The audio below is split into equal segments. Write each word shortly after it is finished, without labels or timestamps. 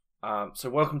So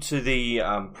welcome to the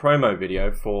promo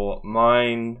video for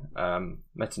mine,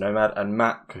 Metanomad, and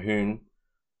Matt Cahoon,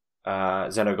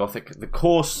 Xenogothic, the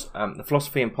course, The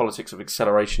Philosophy and Politics of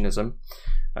Accelerationism,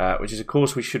 which is a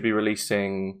course we should be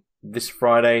releasing this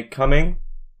Friday coming,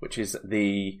 which is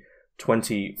the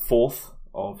 24th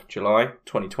of July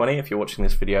 2020, if you're watching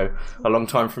this video a long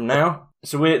time from now.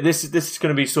 So this is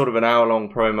going to be sort of an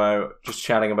hour-long promo, just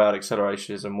chatting about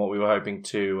accelerationism, what we were hoping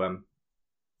to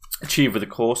achieve with the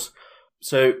course.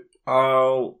 So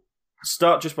I'll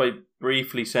start just by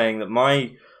briefly saying that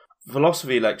my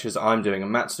philosophy lectures I'm doing,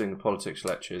 and Matt's doing the politics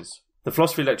lectures. The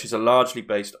philosophy lectures are largely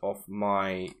based off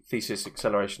my thesis,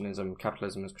 Accelerationism,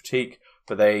 Capitalism as Critique,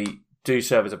 but they do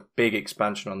serve as a big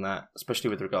expansion on that, especially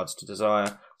with regards to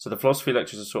desire. So the philosophy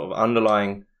lectures are sort of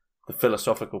underlying the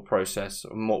philosophical process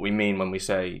and what we mean when we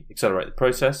say accelerate the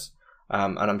process.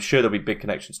 And I'm sure there'll be big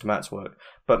connections to Matt's work.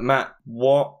 But Matt,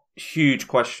 huge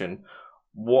question.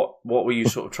 What were you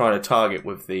sort of trying to target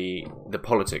with the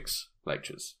politics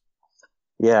lectures?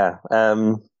 Yeah,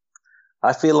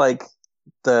 I feel like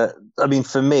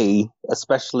for me,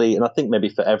 especially, and I think maybe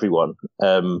for everyone,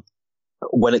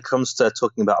 when it comes to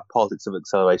talking about politics of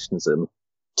accelerationism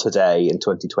today in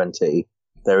 2020,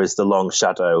 there is the long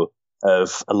shadow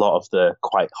of a lot of the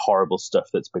quite horrible stuff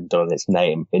that's been done in its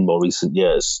name in more recent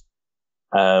years.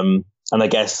 And I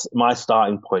guess my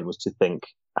starting point was to think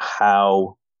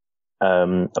how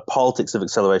a politics of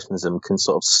accelerationism can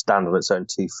sort of stand on its own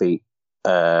 2 feet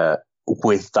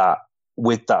with that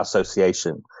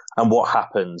association, and what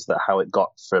happens, that how it got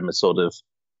from a sort of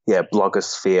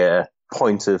blogosphere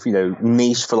point of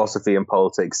niche philosophy and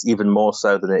politics, even more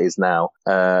so than it is now,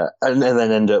 and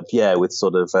then end up with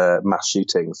sort of mass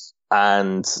shootings.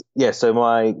 And so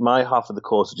my half of the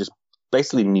course, which is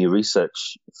basically new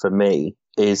research for me,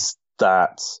 is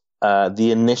that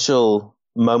the initial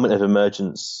moment of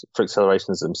emergence for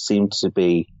accelerationism seemed to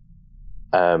be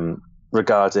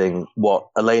regarding what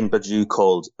Alain Badiou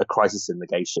called a crisis in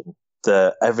negation.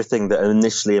 Everything that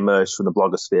initially emerged from the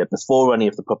blogosphere before any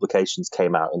of the publications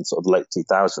came out in sort of the late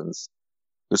 2000s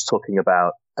was talking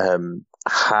about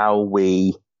how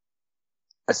we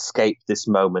escape this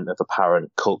moment of apparent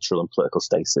cultural and political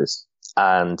stasis,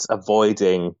 and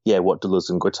avoiding what Deleuze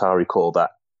and Guattari call that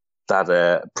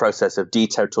process of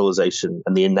deterritorialization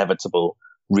and the inevitable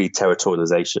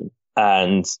reterritorialization.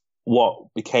 And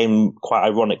what became quite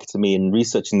ironic to me in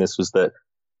researching this was that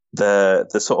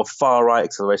the sort of far right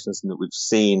accelerationism that we've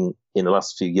seen in the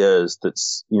last few years,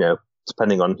 that's,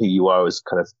 depending on who you are, has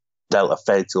kind of dealt a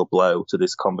fatal blow to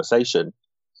this conversation,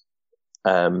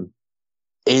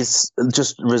 is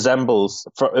just resembles,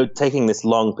 taking this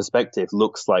long perspective,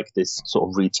 looks like this sort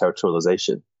of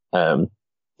reterritorialization.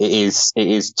 It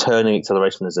is turning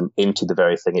accelerationism into the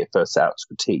very thing it first set out to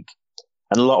critique.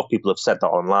 And a lot of people have said that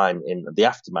online in the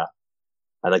aftermath.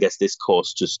 And I guess this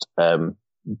course just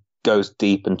goes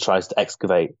deep and tries to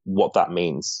excavate what that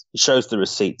means. It shows the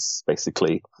receipts,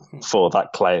 basically, for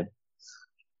that claim.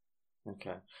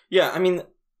 Okay. Yeah, I mean,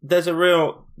 there's a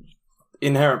real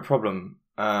inherent problem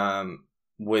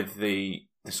with the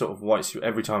sort of white suit.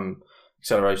 Every time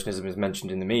accelerationism is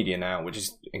mentioned in the media now, which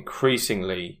is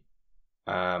increasingly,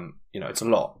 it's a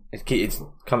lot. It's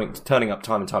turning up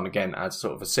time and time again as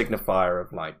sort of a signifier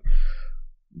of like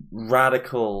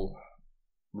radical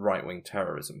right-wing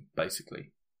terrorism,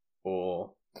 basically,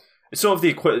 or it's sort of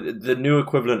the new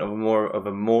equivalent of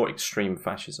a more extreme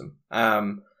fascism.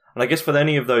 And I guess for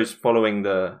any of those following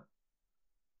the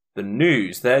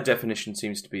news, their definition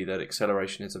seems to be that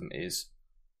accelerationism is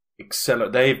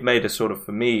They've made a sort of,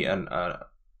 for me, a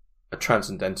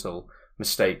transcendental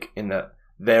mistake in that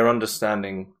they're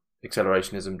understanding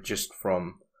accelerationism just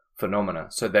from phenomena.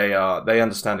 So they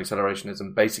understand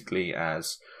accelerationism basically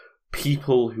as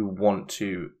people who want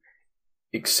to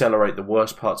accelerate the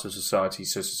worst parts of society,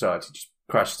 so society just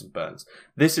crashes and burns.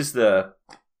 This is the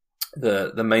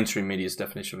mainstream media's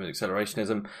definition of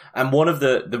accelerationism, and one of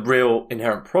the real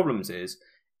inherent problems is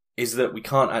that we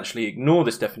can't actually ignore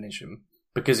this definition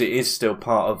because it is still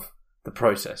part of the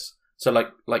process. So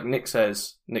like Nick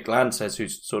Land says,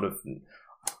 who's sort of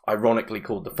ironically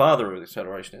called the father of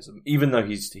accelerationism, even though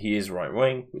he is right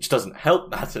wing, which doesn't help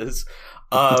matters.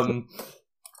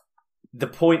 The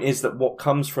point is that what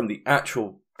comes from the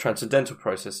actual transcendental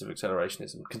process of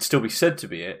accelerationism can still be said to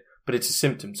be it, but it's a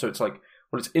symptom. So it's like,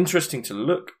 well, it's interesting to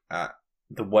look at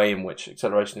the way in which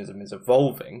accelerationism is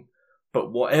evolving,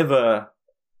 but whatever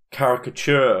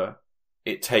caricature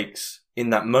it takes in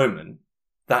that moment,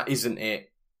 that isn't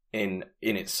it in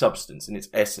its substance, in its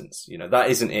essence. That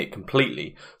isn't it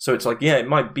completely. So it's like, yeah, it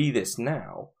might be this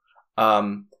now,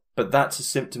 but that's a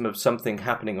symptom of something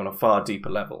happening on a far deeper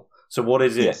level. So what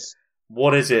is it? Yes.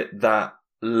 what is it that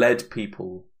led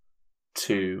people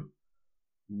to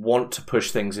want to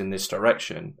push things in this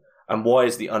direction, and why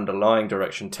is the underlying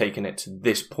direction taking it to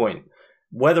this point?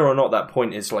 Whether or not that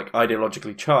point is like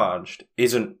ideologically charged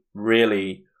isn't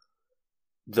really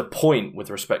the point with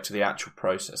respect to the actual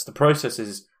process. The process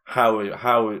is how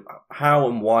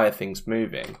and why are things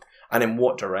moving, and in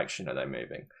what direction are they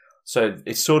moving. So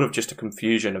it's sort of just a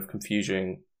confusion of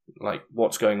confusing like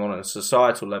what's going on at a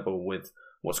societal level with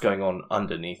what's going on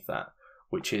underneath that,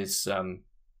 which is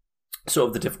sort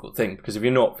of the difficult thing, because if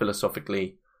you're not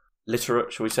philosophically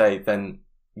literate, shall we say, then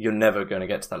you're never going to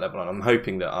get to that level. And I'm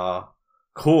hoping that our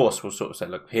course will sort of say,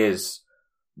 look, here's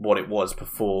what it was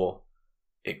before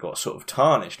it got sort of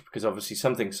tarnished, because obviously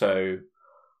something so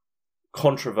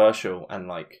controversial and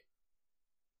like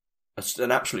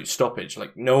an absolute stoppage,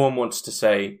 like no one wants to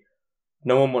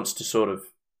sort of,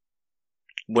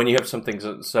 when you have something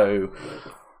so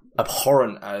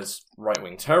abhorrent as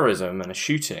right-wing terrorism and a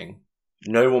shooting,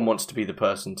 no one wants to be the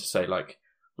person to say, like,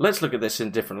 let's look at this in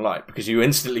a different light, because you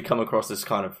instantly come across this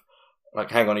kind of, like,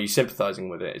 hang on, are you sympathizing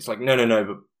with it? It's like,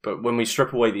 no, but when we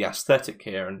strip away the aesthetic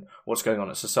here and what's going on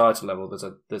at societal level,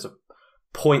 there's a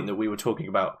point that we were talking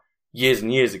about years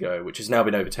and years ago, which has now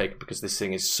been overtaken because this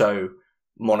thing is so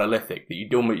monolithic that you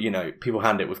don't, people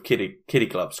hand it with kiddie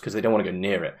gloves because they don't want to go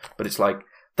near it. But it's like,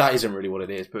 that isn't really what it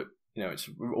is. But, it's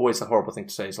always a horrible thing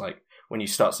to say. Is like, when you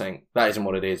start saying that isn't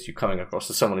what it is, you're coming across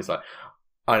as someone who's like,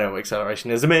 I know what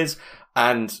accelerationism is.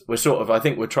 And I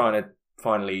think we're trying to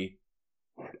finally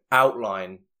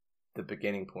outline the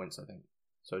beginning points, I think.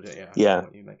 So, yeah.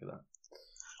 What do you make of that?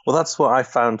 Well, that's what I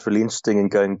found really interesting in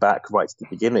going back right to the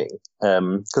beginning.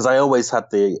 Because I always had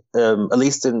at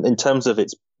least in terms of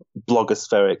its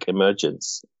blogospheric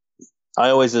emergence,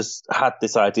 I always just had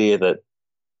this idea that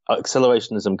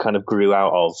accelerationism kind of grew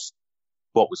out of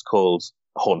what was called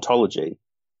hauntology,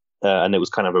 and it was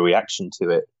kind of a reaction to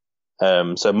it.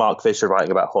 So Mark Fisher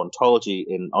writing about hauntology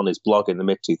on his blog in the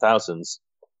mid-2000s,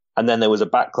 and then there was a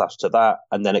backlash to that,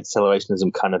 and then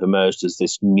accelerationism kind of emerged as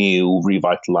this new,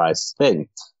 revitalized thing.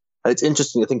 And it's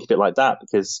interesting to think of it like that,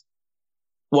 because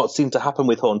what seemed to happen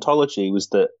with hauntology was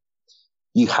that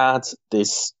you had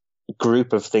this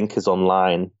group of thinkers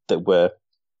online that were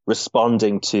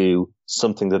responding to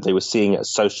something that they were seeing at a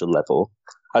social level.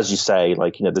 As you say,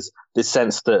 like, this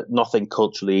sense that nothing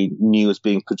culturally new is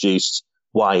being produced.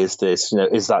 Why is this?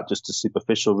 Is that just a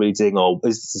superficial reading, or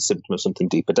is this a symptom of something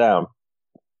deeper down?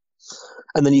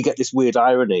 And then you get this weird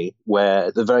irony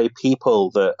where the very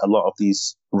people that a lot of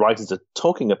these writers are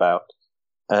talking about,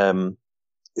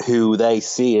 who they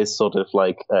see as sort of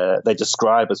like, they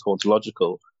describe as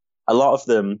hauntological, a lot of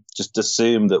them just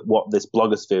assume that what this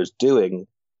blogosphere is doing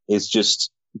is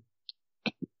just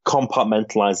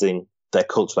compartmentalizing their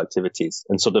cultural activities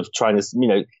and sort of trying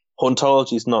to,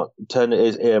 hauntology is not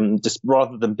just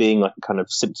rather than being like a kind of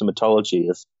symptomatology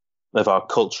of our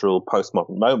cultural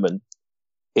postmodern moment.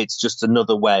 It's just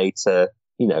another way to,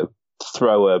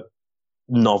 throw a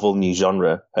novel new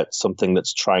genre at something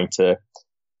that's trying to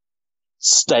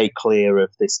stay clear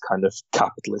of this kind of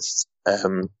capitalist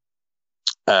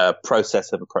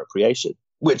process of appropriation.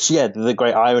 Which, the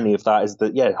great irony of that is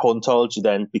that, hauntology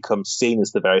then becomes seen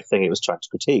as the very thing it was trying to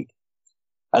critique.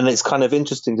 And it's kind of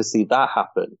interesting to see that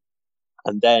happen.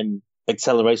 And then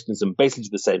accelerationism basically do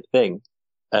the same thing.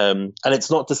 And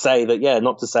it's not to say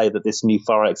that this new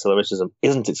far right accelerationism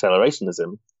isn't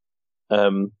accelerationism.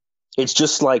 It's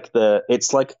just like the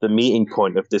meeting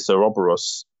point of this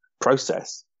Ouroboros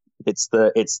process. It's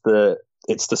the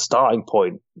starting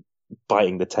point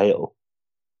biting the tail.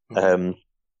 And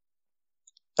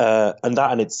that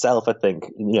in itself, I think,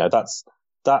 that's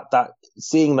that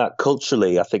seeing that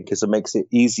culturally, I think, makes it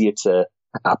easier to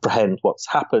apprehend what's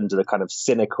happened at a kind of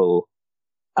cynical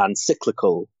and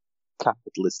cyclical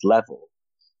capitalist level.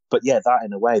 But that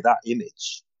in a way, that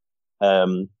image,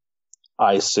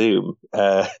 I assume,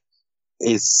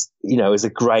 is a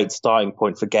great starting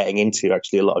point for getting into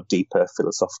actually a lot of deeper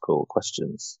philosophical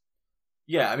questions.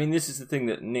 Yeah, I mean, this is the thing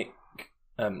that Nick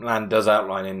Land does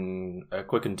outline in a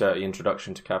quick and dirty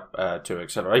introduction to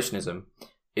accelerationism,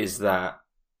 is that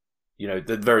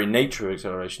the very nature of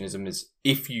accelerationism is,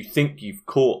 if you think you've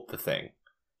caught the thing,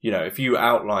 if you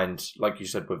outlined, like you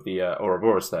said with the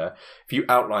Ouroboros there, if you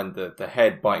outlined the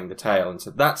head biting the tail and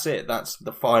said, that's it, that's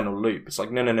the final loop. It's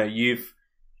like, no, you've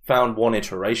found one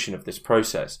iteration of this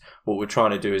process. What we're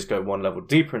trying to do is go one level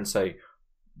deeper and say,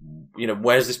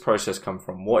 where's this process come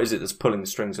from? What is it that's pulling the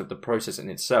strings of the process in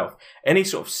itself? Any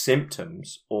sort of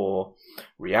symptoms or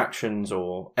reactions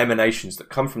or emanations that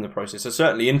come from the process are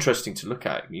certainly interesting to look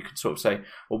at. You could sort of say,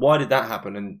 well, why did that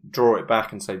happen? And draw it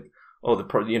back and say, or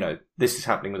this is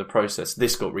happening with a process,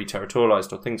 this got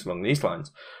re-territorialized, or things along these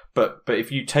lines. But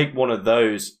if you take one of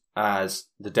those as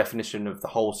the definition of the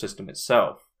whole system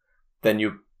itself, then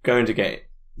you're going to get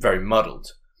very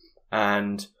muddled.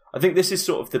 And I think this is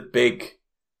sort of the big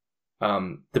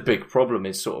problem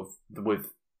is sort of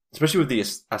especially with the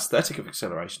aesthetic of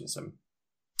accelerationism.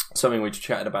 Something we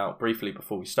chatted about briefly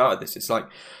before we started this. It's like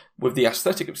with the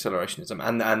aesthetic of accelerationism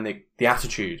and the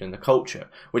attitude and the culture,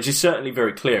 which is certainly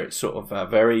very clear. It's sort of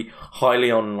very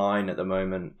highly online at the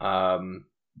moment.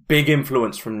 Big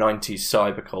influence from 90s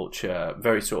cyberculture,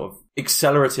 very sort of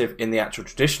accelerative in the actual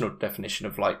traditional definition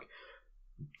of like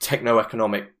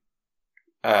techno-economic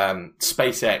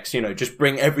SpaceX, just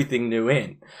bring everything new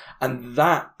in. And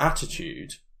that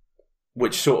attitude,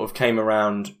 which sort of came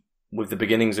around with the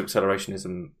beginnings of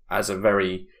accelerationism as a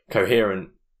very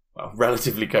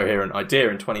relatively coherent idea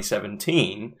in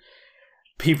 2017,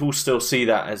 people still see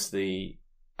that as the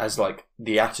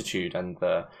attitude and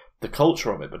the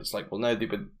culture of it. But it's like, well, no,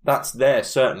 but that's there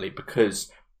certainly because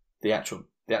the actual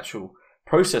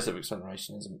process of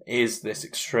accelerationism is this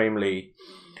extremely,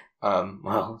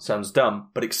 it sounds dumb,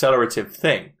 but accelerative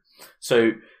thing.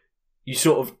 So you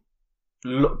sort of,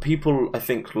 people, I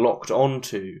think, locked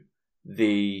onto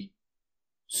the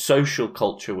social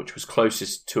culture which was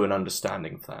closest to an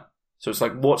understanding of that. So it's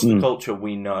like, what's the culture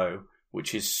we know,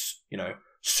 which is,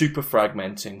 super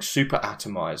fragmenting, super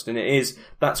atomized. And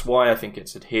that's why I think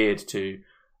it's adhered to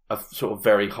a sort of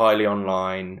very highly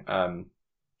online,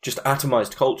 just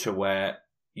atomized culture where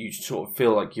you sort of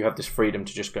feel like you have this freedom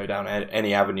to just go down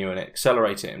any avenue and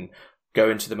accelerate it and go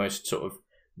into the most sort of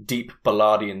deep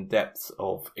Ballardian depth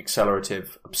of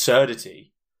accelerative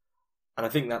absurdity. And I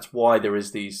think that's why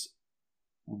that's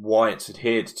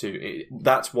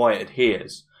why it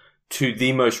adheres to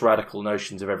the most radical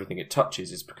notions of everything it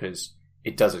touches, is because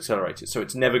it does accelerate it. So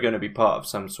it's never going to be part of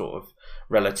some sort of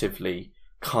relatively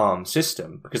calm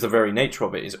system, because the very nature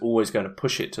of it is always going to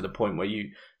push it to the point where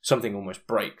something almost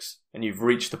breaks and you've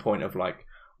reached the point of like,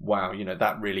 wow,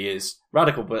 that really is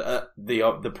radical. But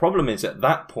the problem is at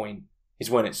that point is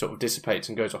when it sort of dissipates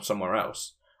and goes off somewhere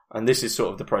else. And this is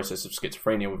sort of the process of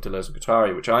schizophrenia with Deleuze and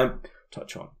Guattari, which I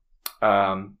touch on.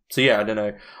 So yeah, I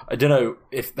don't know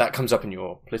if that comes up in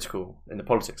the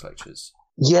politics lectures.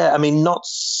 Yeah, I mean, not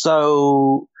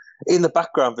so in the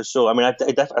background for sure. I mean, I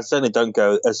certainly don't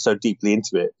go so deeply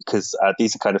into it because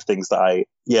these are kind of things that I'm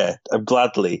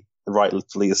gladly,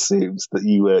 rightfully assumes that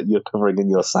you're covering in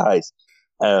your size.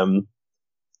 And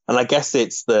I guess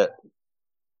it's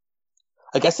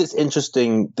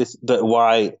interesting this is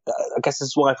why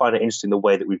I find it interesting the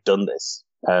way that we've done this,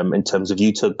 in terms of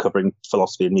you two covering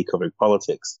philosophy and me covering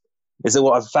politics, is that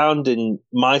what I've found in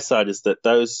my side is that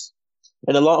those,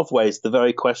 in a lot of ways, the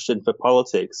very question for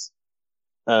politics,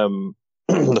 the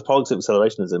politics of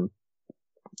accelerationism,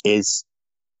 is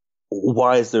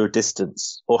why is there a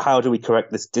distance, or how do we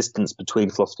correct this distance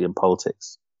between philosophy and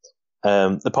politics?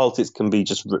 The politics can be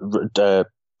just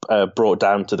brought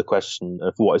down to the question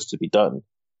of what is to be done.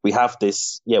 We have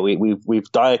this,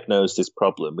 we've diagnosed this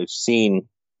problem. We've seen,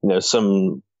 to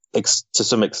some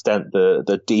extent,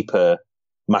 the deeper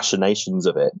machinations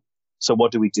of it. So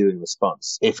what do we do in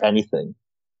response, if anything?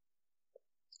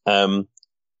 And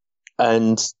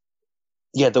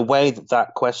the way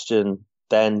that question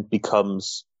then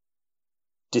becomes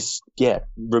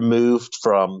removed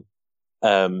from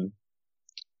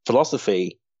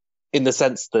philosophy, in the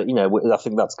sense that, I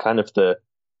think that's kind of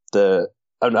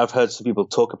and I've heard some people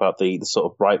talk about the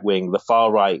sort of right wing, the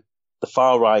far right,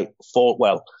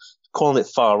 calling it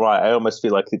far right, I almost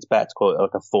feel like it's better to call it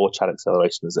like a 4chan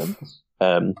accelerationism.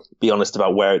 Be honest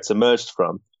about where it's emerged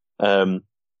from.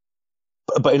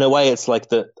 But in a way, it's like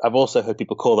that. I've also heard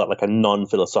people call that like a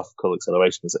non-philosophical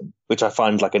accelerationism, which I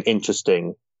find like an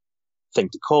interesting thing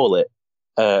to call it,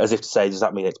 as if to say, does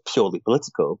that mean it's purely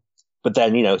political? But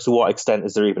then, to what extent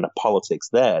is there even a politics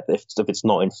there if it's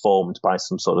not informed by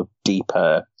some sort of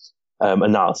deeper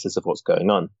analysis of what's going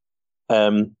on?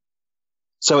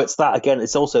 So it's that, again,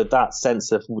 it's also that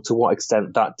sense of to what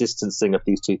extent that distancing of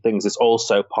these two things is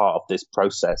also part of this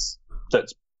process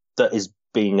that is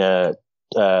being that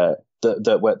we're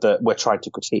trying to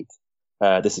critique,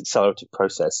 this accelerative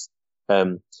process.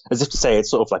 As if to say it's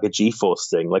sort of like a G-force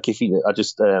thing. Like if you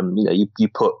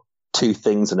put two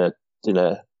things in a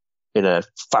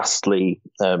fastly,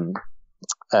 a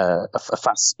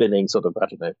fast spinning sort of, I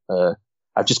don't know,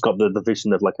 I've just got the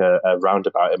vision of like a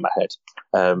roundabout in my head,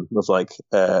 of like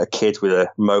a kid with a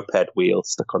moped wheel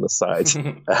stuck on the side.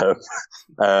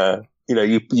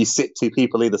 You sit two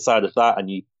people either side of that and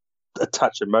you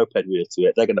attach a moped wheel to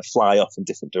it, they're going to fly off in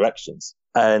different directions.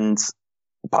 And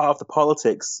part of the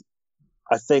politics,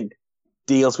 I think,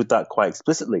 deals with that quite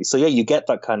explicitly. So yeah, you get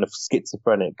that kind of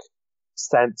schizophrenic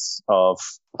sense of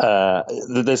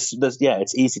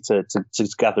it's easy to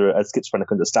gather a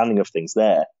schizophrenic understanding of things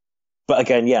there. But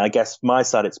again, yeah, I guess my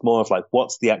side, it's more of like,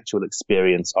 what's the actual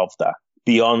experience of that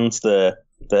beyond the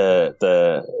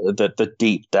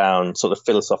deep down sort of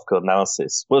philosophical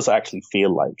analysis? What does it actually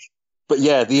feel like? But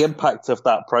yeah, the impact of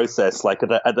that process, like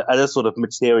at a sort of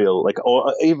material, like,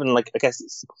 or even like, I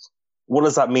guess, what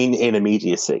does that mean in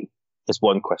immediacy? Is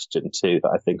one question too that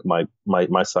I think my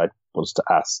side wants to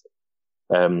ask.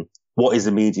 What is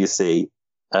immediacy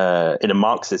in a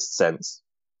Marxist sense?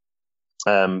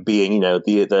 Being,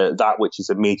 the that which is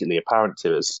immediately apparent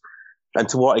to us, and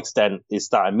to what extent is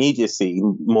that immediacy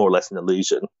more or less an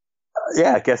illusion?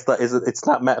 Yeah, I guess it's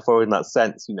that metaphor in that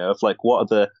sense, of like,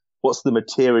 what's the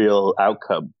material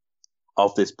outcome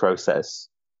of this process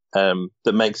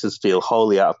that makes us feel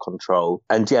wholly out of control,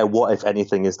 and yeah, what if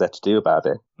anything is there to do about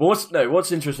it?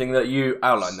 What's interesting that you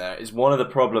outlined there is one of the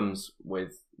problems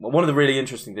with, one of the really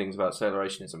interesting things about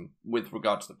accelerationism with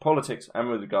regards to the politics and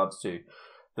with regards to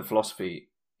the philosophy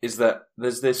is that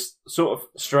there's this sort of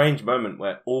strange moment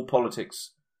where all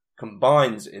politics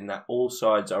combines in that all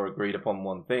sides are agreed upon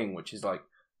one thing, which is like,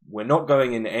 we're not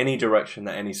going in any direction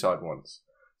that any side wants.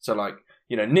 So like,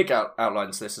 Nick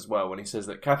outlines this as well when he says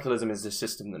that capitalism is this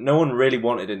system that no one really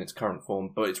wanted in its current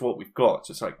form, but it's what we've got.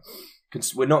 So it's like,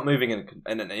 we're not moving in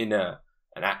an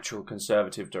actual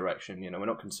conservative direction. We're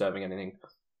not conserving anything.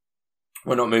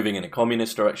 We're not moving in a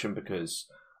communist direction because,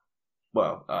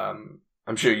 well,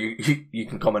 I'm sure you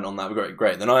can comment on that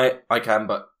great than I can,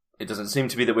 but it doesn't seem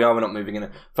to be that we are. We're not moving in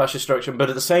a fascist direction, but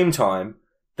at the same time,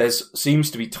 there seems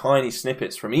to be tiny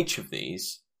snippets from each of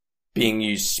these being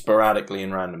used sporadically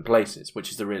in random places,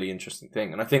 which is the really interesting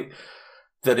thing. And I think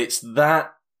that it's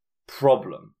that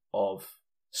problem of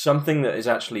something that is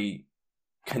actually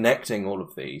connecting all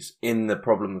of these in the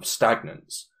problem of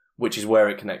stagnance, which is where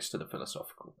it connects to the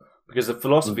philosophical. Because the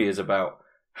philosophy is about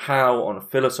how, on a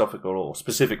philosophical or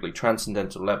specifically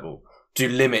transcendental level, do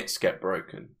limits get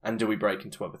broken and do we break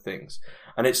into other things?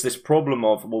 And it's this problem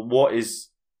of, well, what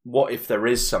if there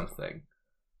is something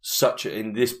such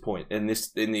in this point, in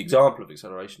the example of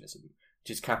accelerationism, which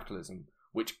is capitalism,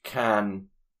 which can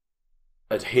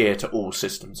adhere to all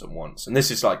systems at once. And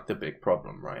this is like the big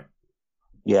problem, right?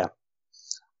 Yeah.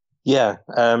 Yeah.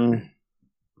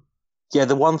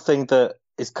 The one thing that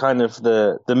is kind of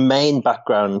the main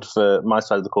background for my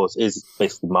side of the course is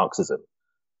basically Marxism.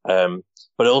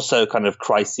 But also kind of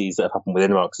crises that have happened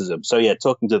within Marxism. So yeah,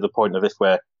 talking to the point of this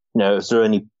where, is there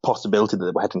any possibility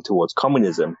that we're heading towards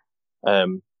communism?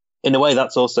 In a way,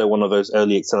 that's also one of those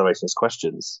early accelerationist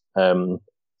questions.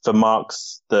 For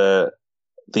Marx, the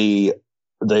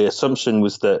assumption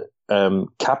was that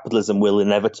capitalism will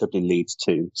inevitably lead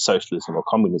to socialism or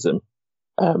communism,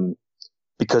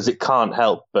 because it can't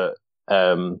help but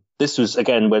this was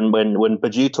again when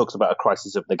Badiou talks about a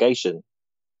crisis of negation,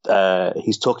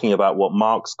 he's talking about what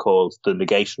Marx called the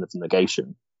negation of the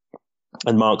negation,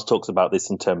 and Marx talks about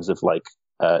this in terms of like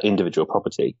individual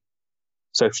property.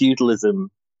 So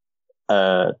feudalism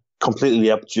completely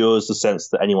abjures the sense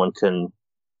that anyone can,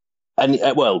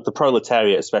 the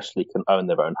proletariat especially, can own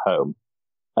their own home.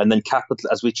 And then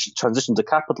as we transition to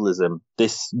capitalism,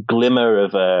 this glimmer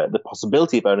of the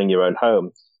possibility of owning your own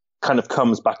home kind of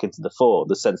comes back into the fore,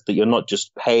 the sense that you're not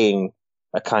just paying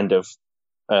a kind of,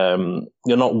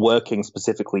 you're not working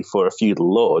specifically for a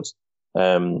feudal lord,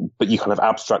 but you kind of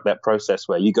abstract that process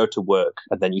where you go to work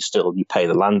and then you pay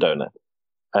the landowner.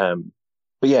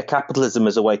 But yeah, capitalism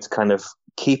as a way to kind of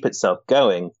keep itself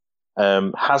going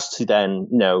has to then,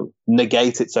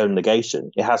 negate its own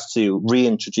negation. It has to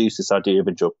reintroduce this idea of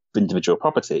individual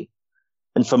property.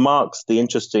 And for Marx, the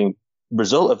interesting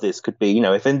result of this could be,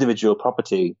 if individual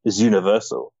property is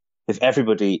universal, if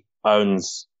everybody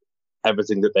owns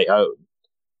everything that they own,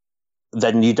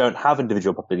 then you don't have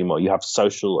individual property anymore. You have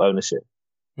social ownership.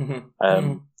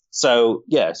 Mm-hmm. So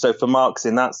for Marx,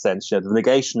 in that sense, the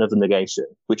negation of the negation,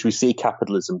 which we see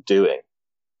capitalism doing,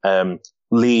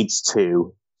 leads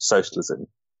to socialism.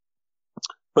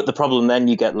 But the problem then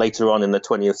you get later on in the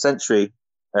 20th century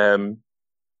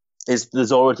is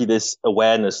there's already this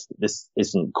awareness that this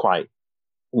isn't quite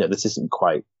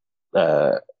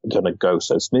going to go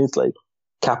so smoothly.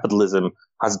 Capitalism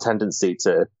has a tendency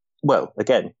to,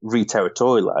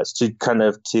 re-territorialize,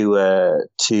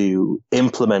 to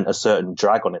implement a certain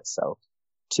drag on itself,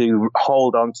 to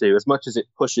hold on to as much as it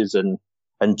pushes and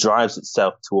drives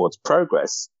itself towards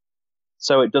progress.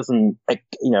 So it doesn't,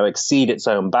 exceed its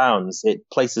own bounds. It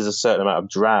places a certain amount of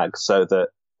drag so that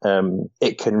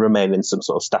it can remain in some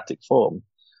sort of static form.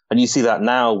 And you see that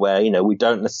now where, we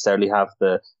don't necessarily have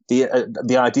the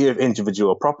idea of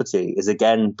individual property is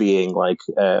again being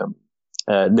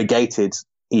negated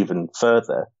even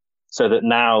further, so that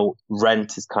now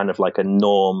rent is kind of like a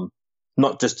norm,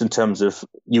 not just in terms of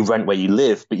you rent where you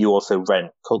live, but you also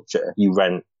rent culture. You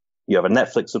have a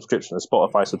Netflix subscription, a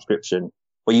Spotify subscription,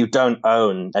 where you don't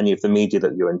own any of the media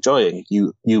that you're enjoying.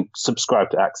 You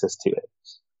subscribe to access to it.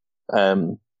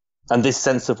 And this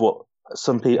sense of what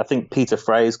some people, I think Peter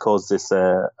Frey's calls this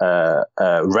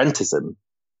rentism,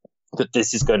 that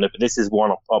this is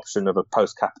one option of a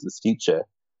post-capitalist future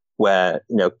where,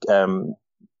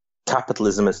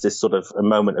 capitalism as this sort of a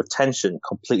moment of tension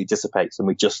completely dissipates, and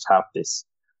we just have this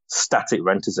static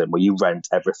rentism where you rent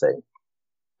everything.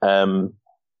 And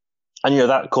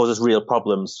that causes real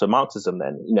problems for Marxism.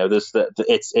 Then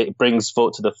it brings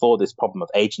to the fore this problem of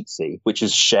agency, which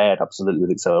is shared absolutely with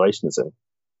accelerationism.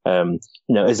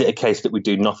 Is it a case that we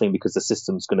do nothing because the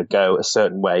system's going to go a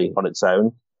certain way on its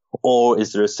own, or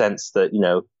is there a sense that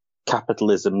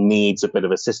capitalism needs a bit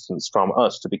of assistance from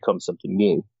us to become something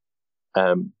new?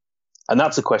 And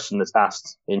that's a question that's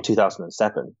asked in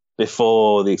 2007,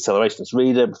 before the Accelerationist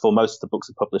Reader, before most of the books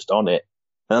are published on it.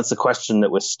 And that's a question that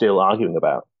we're still arguing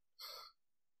about.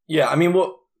 Yeah, I mean,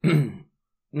 we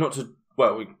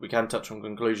can touch on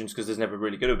conclusions because there's never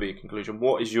really going to be a conclusion.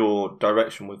 What is your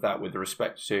direction with that, with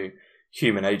respect to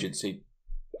human agency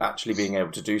actually being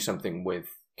able to do something with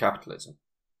capitalism?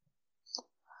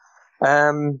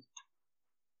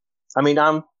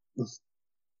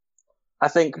 I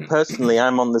think personally,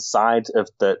 I'm on the side of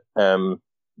that.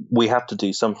 We have to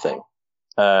do something.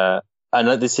 I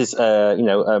know this is,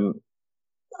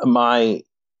 my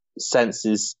sense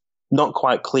is not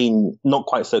quite clean, not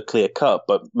quite so clear cut,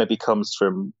 but maybe comes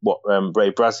from what Ray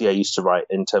Brazier used to write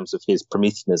in terms of his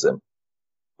Prometheanism,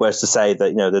 whereas to say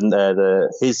that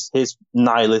his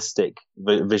nihilistic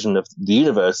vision of the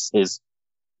universe is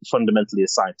fundamentally a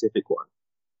scientific one.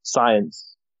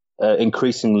 Science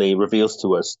increasingly reveals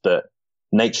to us that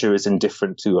nature is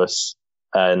indifferent to us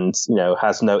and,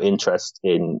 has no interest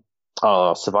in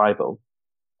our survival.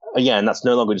 Again, that's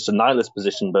no longer just a nihilist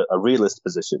position, but a realist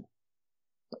position.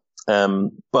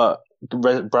 But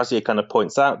Brazier kind of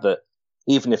points out that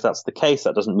even if that's the case,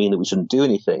 that doesn't mean that we shouldn't do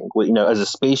anything. As a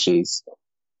species,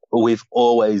 we've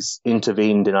always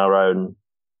intervened in our own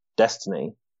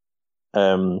destiny,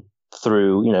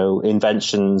 through,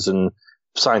 inventions and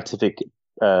scientific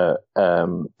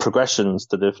progressions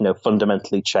that have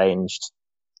fundamentally changed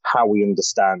how we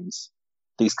understand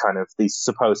these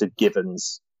supposed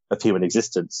givens of human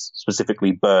existence,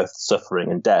 specifically birth,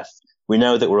 suffering, and death. We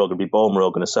know that we're all going to be born, we're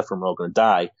all going to suffer, and we're all going to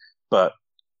die, but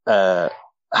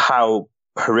how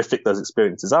horrific those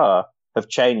experiences have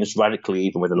changed radically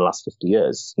even within the last 50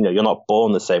 years. You're not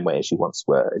born the same way as you once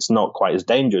were. It's not quite as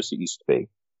dangerous as it used to be.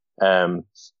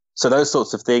 So those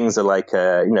sorts of things are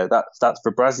that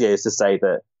for Brazier is to say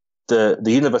that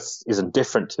the universe isn't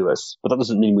different to us, but that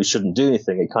doesn't mean we shouldn't do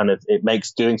anything. It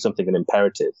makes doing something an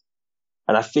imperative.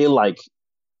 And I feel like,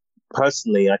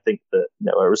 personally, I think that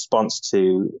a response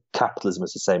to capitalism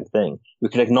is the same thing. We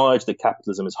can acknowledge that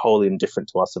capitalism is wholly indifferent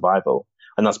to our survival,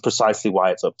 and that's precisely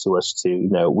why it's up to us to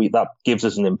that gives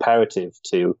us an imperative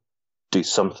to do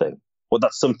something. What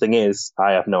that something is,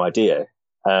 I have no idea.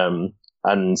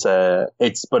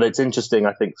 It's interesting,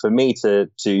 I think, for me to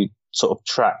sort of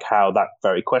track how that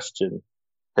very question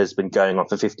has been going on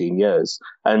for 15 years.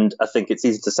 And I think it's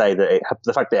easy to say that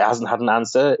the fact that it hasn't had an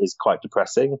answer is quite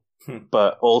depressing,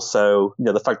 but also,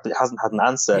 the fact that it hasn't had an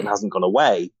answer and hasn't gone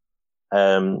away,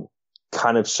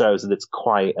 kind of shows that it's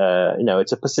quite,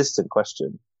 it's a persistent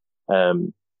question.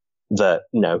 That,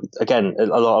 again, a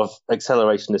lot of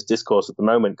accelerationist discourse at the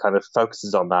moment kind of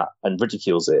focuses on that and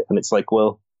ridicules it. And it's like,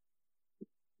 well,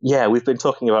 yeah, we've been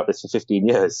talking about this for 15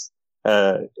 years.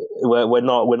 We're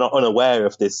not unaware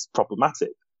of this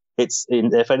problematic.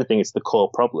 If anything, it's the core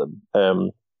problem.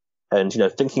 And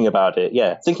thinking about it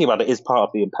is part of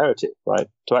the imperative, right?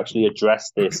 To actually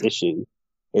address this issue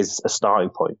is a starting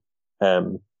point.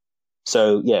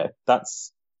 So yeah,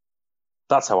 that's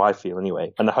how I feel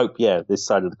anyway. And I hope, this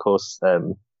side of the course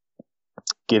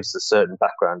gives a certain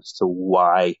background as to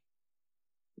why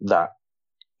that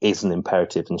is an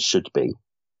imperative and should be.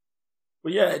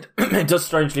 Well, yeah, it does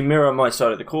strangely mirror my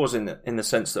side of the cause in the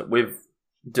sense that with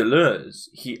Deleuze,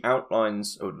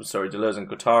 Deleuze and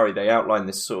Guattari, they outline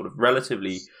this sort of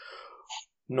relatively,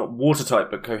 not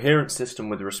watertight, but coherent system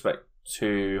with respect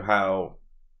to how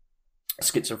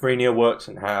schizophrenia works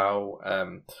and how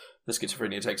the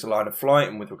schizophrenia takes a line of flight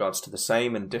and with regards to the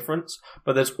same and difference.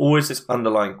 But there's always this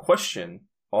underlying question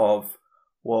of,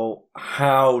 well,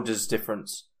 how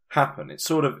happen. It's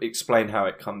sort of explained how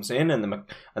it comes in and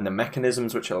the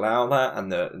mechanisms which allow that,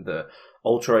 and the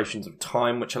alterations of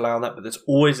time which allow that. But there's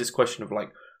always this question of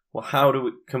like, well,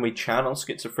 can we channel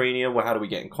schizophrenia? Well, how do we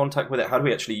get in contact with it? How do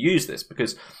we actually use this?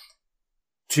 Because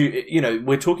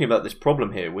we're talking about this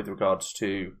problem here with regards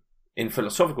to, in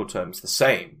philosophical terms, the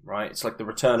same, right? It's like the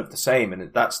return of the same,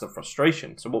 and that's the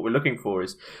frustration. So what we're looking for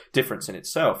is difference in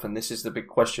itself, and this is the big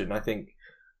question. I think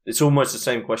it's almost the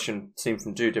same question seen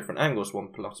from two different angles,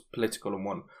 one political and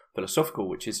one philosophical,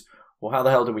 which is, well, how the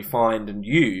hell do we find and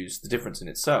use the difference in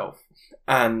itself?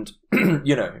 And,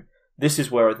 this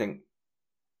is where I think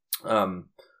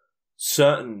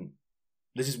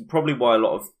this is probably why a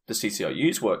lot of the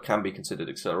CCRU's work can be considered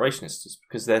accelerationist, is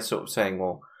because they're sort of saying,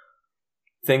 well,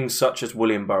 things such as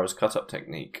William Burroughs' cut-up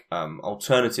technique,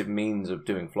 alternative means of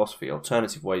doing philosophy,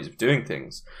 alternative ways of doing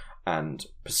things and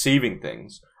perceiving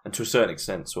things, and to a certain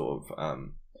extent sort of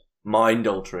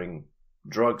mind-altering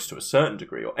drugs to a certain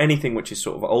degree, or anything which is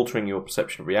sort of altering your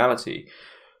perception of reality,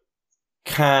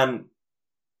 can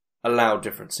allow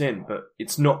difference in, but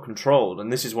it's not controlled.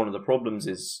 And this is one of the problems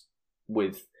is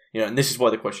with, and this is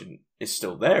why the question is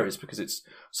still there, is because it's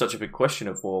such a big question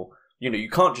of, well, you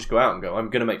can't just go out and go, I'm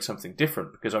going to make something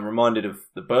different, because I'm reminded of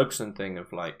the Bergson thing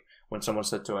of like, when someone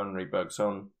said to Henri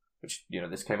Bergson, which,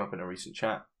 this came up in a recent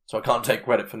chat, so I can't take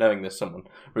credit for knowing this, someone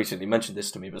recently mentioned this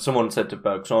to me, but someone said to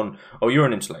Bergson, oh, you're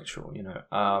an intellectual,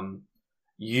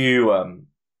 you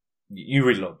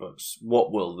read a lot of books.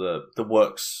 What will the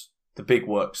works, the big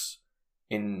works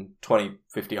in 20,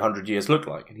 50, 100 years look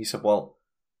like? And he said, well,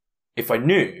 if I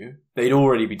knew, they'd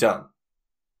already be done.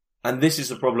 And this is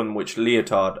the problem which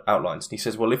Lyotard outlines. And he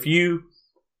says, well, if you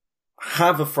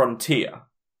have a frontier,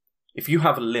 if you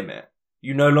have a limit,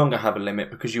 you no longer have a limit,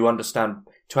 because you understand,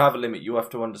 to have a limit, you have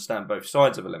to understand both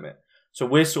sides of a limit. So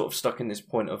we're sort of stuck in this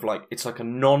point of like, it's like a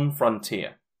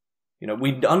non-frontier.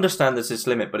 We understand there's this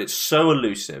limit, but it's so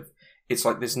elusive. It's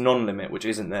like this non-limit which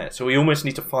isn't there. So we almost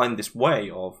need to find this way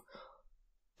of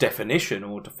definition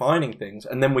or defining things,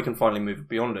 and then we can finally move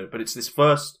beyond it. But it's this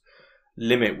first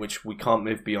limit which we can't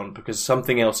move beyond, because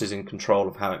something else is in control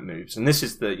of how it moves. And this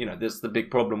is there's the big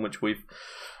problem which we've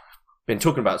been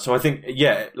talking about. So I think,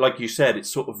 like you said,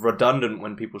 it's sort of redundant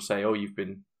when people say, oh, you've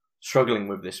been struggling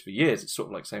with this for years. It's sort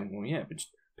of like saying, well, yeah, but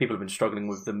people have been struggling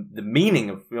with the meaning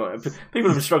of, people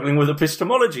have been struggling with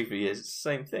epistemology for years. It's the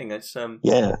same thing. It's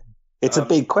it's a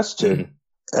big question,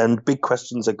 and big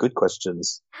questions are good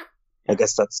questions. I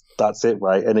guess that's it,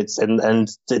 right? And and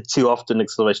too often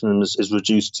acceleration is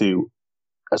reduced to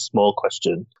a small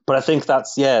question. But I think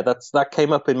that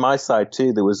came up in my side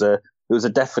too. There was a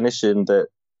definition that,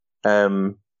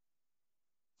 I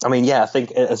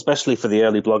think especially for the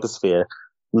early blogosphere,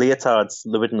 Lyotard's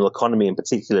Libidinal Economy in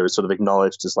particular is sort of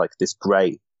acknowledged as like this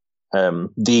great,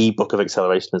 the book of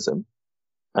accelerationism,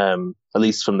 at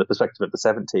least from the perspective of the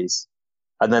 70s.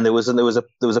 And then there was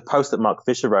a post that Mark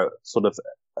Fisher wrote, sort of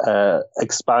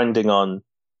expounding on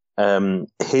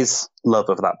his love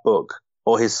of that book,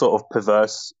 or his sort of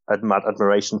perverse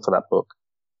admiration for that book.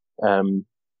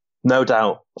 No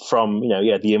doubt from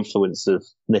the influence of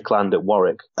Nick Land at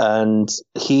Warwick, and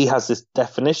he has this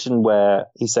definition where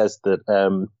he says that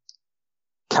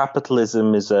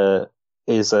capitalism is not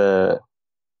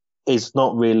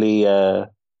really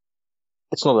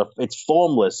it's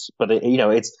formless, but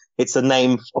it's a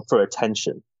name for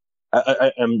attention,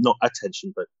 not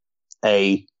attention, but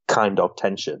a kind of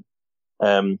tension,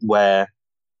 where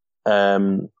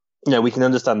we can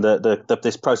understand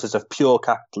this process of pure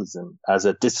capitalism as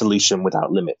a dissolution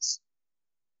without limits,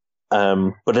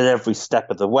 but at every step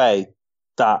of the way,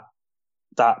 that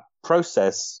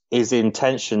process is in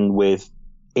tension with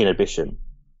inhibition.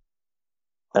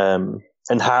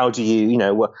 And how do you,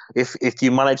 if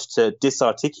you manage to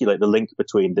disarticulate the link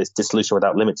between this dissolution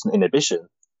without limits and inhibition,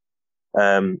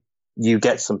 you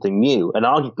get something new. And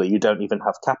arguably, you don't even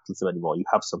have capitalism anymore. You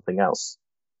have something else.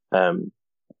 And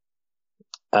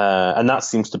that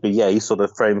seems to be, he sort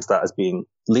of frames that as being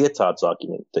Lyotard's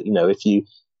argument that, if you,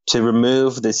 to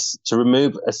remove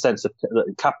a sense of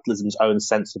capitalism's own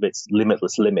sense of its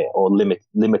limitless limit or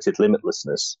limited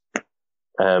limitlessness,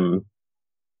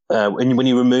 when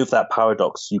you remove that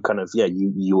paradox, you kind of,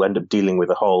 you end up dealing with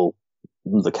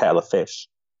the kettle of fish.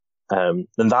 And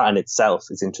that in itself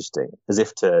is interesting, as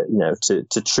if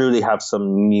to truly have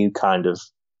some new kind of,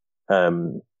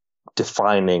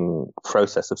 defining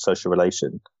process of social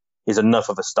relation is enough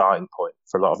of a starting point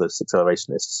for a lot of those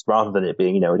accelerationists, rather than it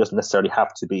being, it doesn't necessarily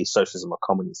have to be socialism or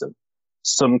communism.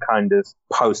 Some kind of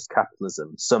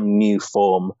post-capitalism, some new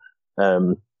form,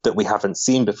 that we haven't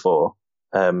seen before,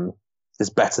 is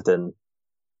better than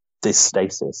this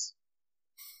stasis.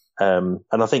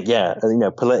 And I think,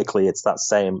 politically, it's that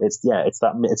same. It's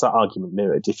that argument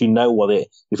mirrored. If you know what it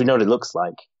looks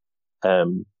like,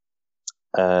 um,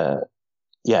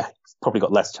 probably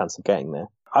got less chance of getting there.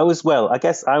 I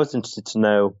guess I was interested to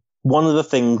know one of the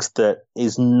things that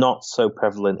is not so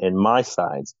prevalent in my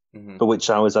side, but which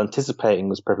I was anticipating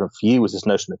was prevalent for you, was this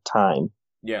notion of time.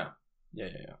 Yeah.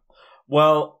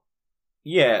 Well,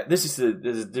 yeah, this is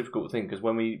a difficult thing, because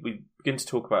when we begin to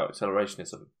talk about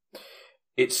accelerationism,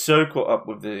 it's so caught up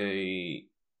with the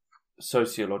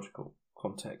sociological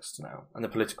context now and the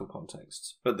political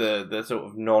context, but the sort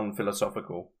of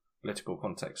non-philosophical political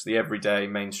context, the everyday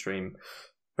mainstream,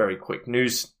 very quick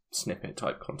news snippet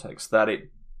type context, that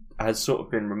it has sort of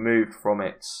been removed from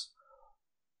its,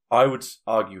 I would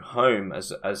argue, home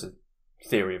as a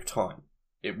theory of time.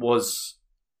 It was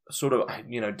sort of,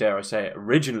 dare I say it,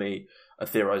 originally a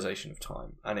theorization of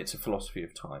time, and it's a philosophy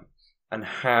of time, and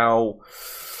how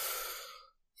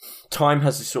time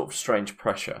has this sort of strange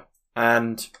pressure.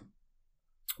 And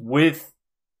with,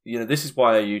 this is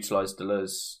why I utilize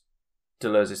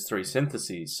Deleuze's three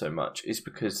syntheses so much, is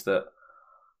because that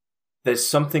there's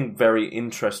something very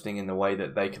interesting in the way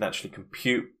that they can actually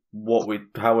compute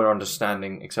how we're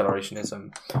understanding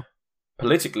accelerationism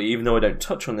politically, even though I don't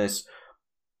touch on this.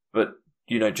 But,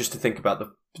 just to think about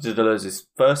the Deleuze's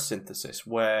first synthesis,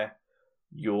 where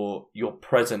your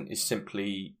present is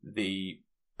simply the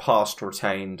past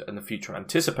retained and the future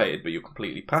anticipated, but you're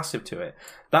completely passive to it.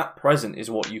 That present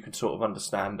is what you can sort of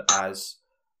understand as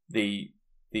the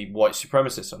white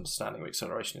supremacist understanding of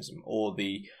accelerationism, or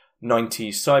the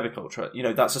 90s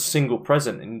cyberculture. That's a single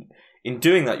present. And in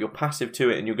doing that, you're passive to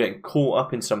it, and you're getting caught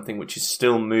up in something which is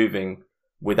still moving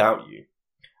without you.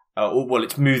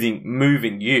 It's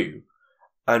moving you,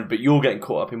 but you're getting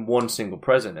caught up in one single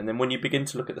present. And then when you begin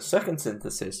to look at the second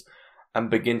synthesis and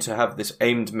begin to have this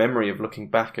aimed memory of looking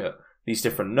back at these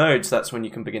different nodes, that's when you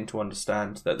can begin to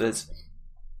understand that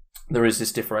there is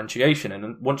this differentiation.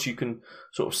 And once you can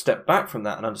sort of step back from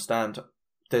that and understand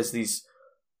there's these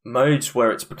modes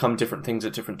where it's become different things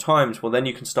at different times, well, then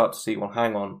you can start to see, well,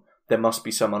 hang on, there must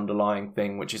be some underlying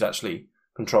thing which is actually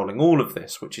controlling all of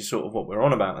this, which is sort of what we're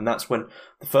on about. And that's when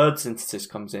the third synthesis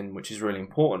comes in, which is really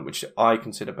important, which I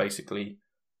consider basically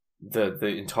the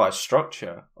entire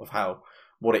structure of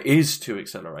what it is to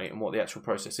accelerate and what the actual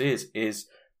process is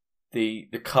the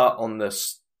cut on the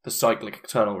cyclic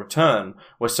external return,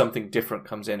 where something different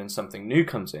comes in and something new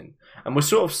comes in. And we're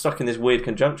sort of stuck in this weird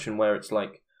conjunction where it's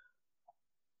like,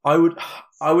 I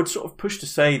would sort of push to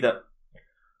say that,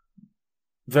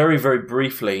 very, very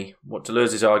briefly, what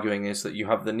Deleuze is arguing is that you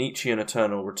have the Nietzschean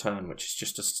eternal return, which is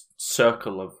just a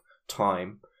circle of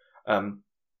time,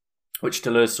 which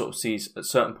Deleuze sort of sees at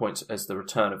certain points as the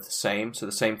return of the same. So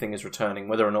the same thing is returning.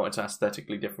 Whether or not it's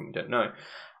aesthetically different, we don't know.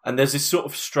 And there's this sort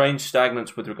of strange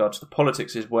stagnance with regard to the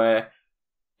politics, is where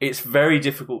it's very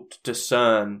difficult to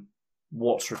discern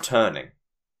what's returning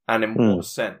and in what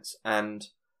sense, and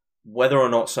whether or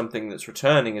not something that's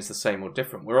returning is the same or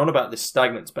different. We're on about this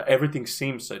stagnance, but everything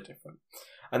seems so different.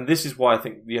 And this is why I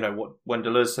think, when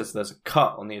Deleuze says there's a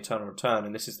cut on the eternal return,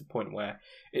 and this is the point where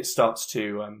it starts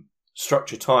to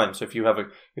structure time. So if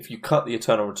you cut the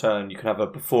eternal return, you can have a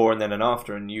before and then an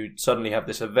after, and you suddenly have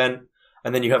this event,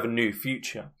 and then you have a new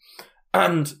future.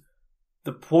 And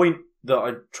the point that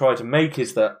I try to make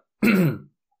is that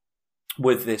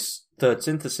with this third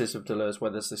synthesis of Deleuze,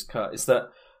 where there's this cut, is that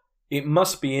it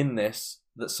must be in this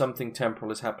that something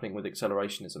temporal is happening with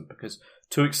accelerationism, because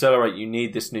to accelerate, you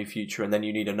need this new future, and then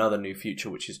you need another new future,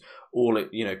 which is all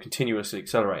continuously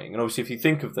accelerating. And obviously, if you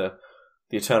think of the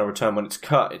eternal return, when it's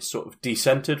cut, it's sort of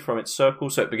decentered from its circle,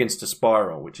 so it begins to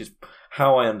spiral, which is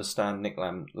how I understand Nick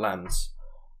Land's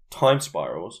time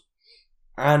spirals.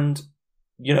 And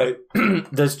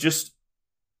there's just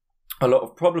a lot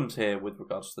of problems here with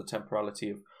regards to the temporality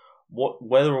of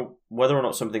whether or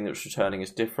not something that's returning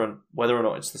is different, whether or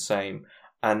not it's the same,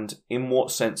 and in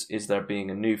what sense is there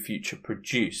being a new future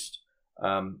produced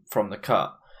from the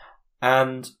cut.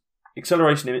 And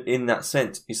acceleration in that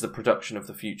sense is the production of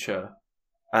the future,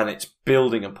 and it's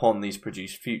building upon these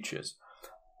produced futures.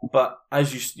 But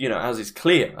as as is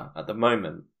clear at the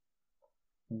moment,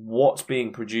 what's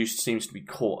being produced seems to be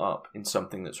caught up in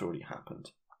something that's already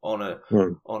happened on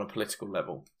a political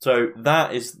level. So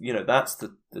that is, that's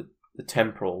the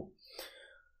temporal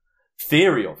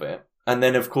theory of it. And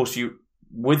then, of course,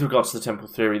 with regards to the temporal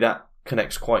theory, that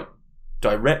connects quite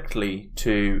directly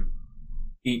to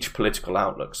each political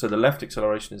outlook. So the left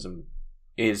accelerationism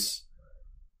is,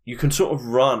 you can sort of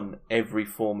run every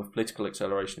form of political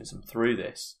accelerationism through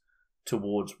this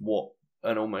towards what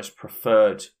an almost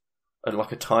preferred,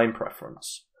 like a time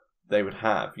preference they would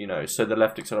have, So the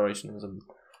left accelerationism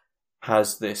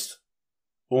has this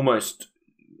almost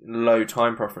low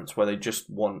time preference where they just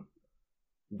want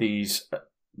these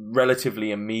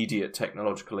relatively immediate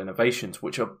technological innovations,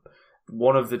 which are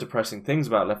one of the depressing things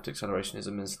about left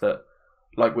accelerationism is that,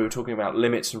 like we were talking about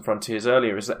limits and frontiers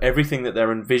earlier, is that everything that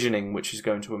they're envisioning which is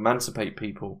going to emancipate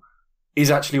people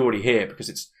is actually already here, because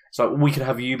it's like we could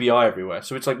have UBI everywhere.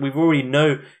 So it's like we've already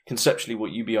know conceptually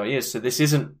what UBI is, so this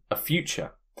isn't a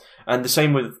future. And the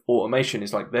same with automation,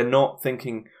 is like they're not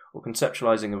thinking or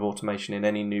conceptualizing of automation in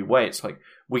any new way. It's like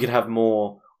we could have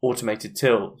more automated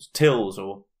tills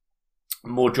or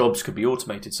more jobs could be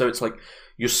automated. So it's like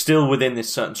you're still within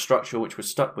this certain structure which we're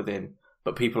stuck within,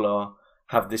 but people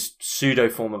have this pseudo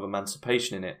form of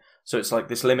emancipation in it. So it's like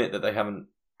this limit that they haven't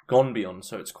gone beyond.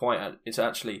 So it's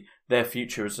actually their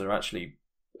futures are actually,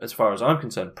 as far as I'm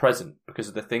concerned, present,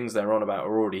 because the things they're on about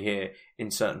are already here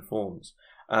in certain forms.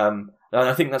 And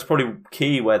I think that's probably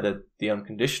key where the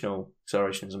unconditional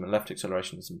accelerationism and left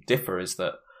accelerationism differ, is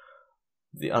that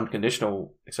the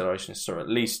unconditional accelerationists are at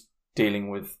least dealing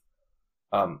with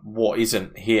what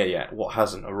isn't here yet, what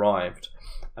hasn't arrived.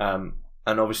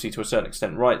 And obviously, to a certain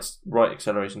extent, right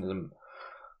accelerationism,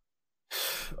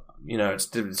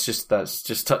 it's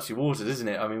just touchy waters, isn't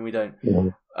it? I mean, we don't. Yeah.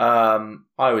 I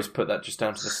always put that just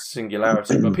down to the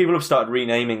singularity, but people have started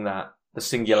renaming that the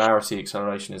singularity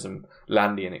accelerationism,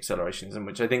 Landian accelerationism,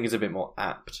 which I think is a bit more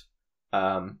apt.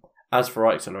 As for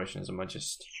right accelerationism,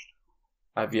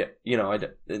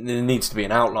 there needs to be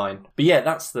an outline. But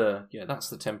that's the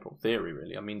temporal theory,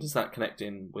 really. I mean, does that connect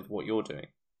in with what you're doing?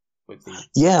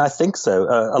 Yeah, I think so.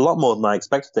 A lot more than I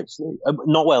expected, actually.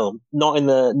 Not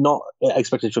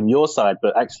expected from your side,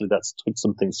 but actually that's tweaked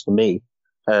some things for me.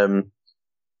 That's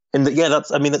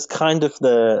kind of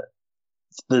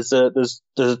there's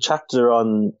a chapter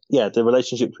on the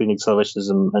relationship between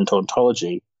accelerationism and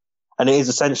ontology, and it is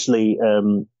essentially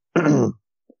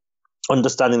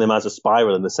understanding them as a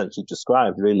spiral, and essentially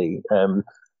described. Really,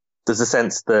 there's a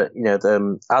sense that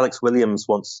Alex Williams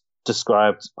once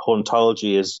described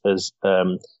hauntology as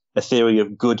a theory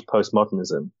of good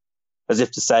postmodernism, as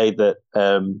if to say that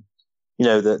that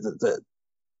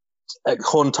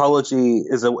hauntology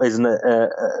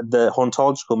the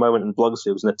hauntological moment in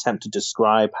blogosphere was an attempt to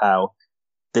describe how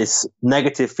this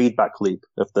negative feedback loop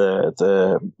of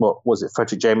the what was it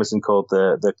Frederick Jameson called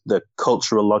the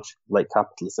cultural logic of late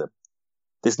capitalism.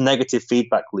 This negative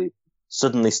feedback loop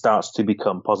suddenly starts to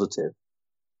become positive.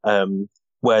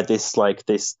 Where these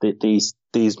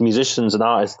musicians and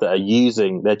artists that are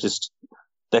using,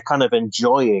 they're kind of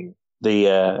enjoying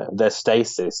their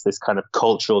stasis, this kind of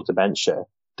cultural dementia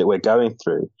that we're going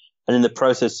through, and in the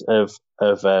process of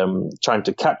trying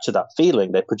to capture that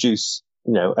feeling, they produce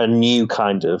a new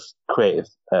kind of creative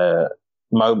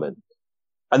moment.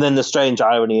 And then the strange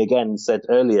irony again said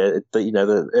earlier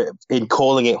that in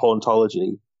calling it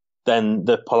hauntology, then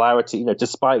the polarity,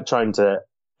 despite trying to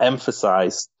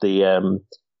emphasize the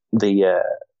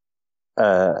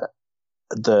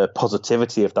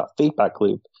positivity of that feedback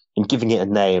loop and giving it a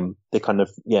name, they kind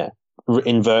of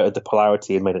inverted the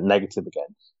polarity and made it negative again,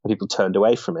 and people turned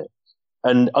away from it.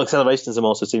 And accelerationism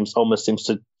also seems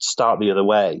to start the other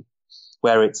way,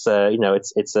 where it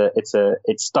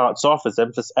starts off as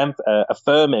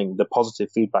affirming the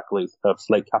positive feedback loop of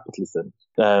late capitalism,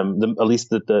 at least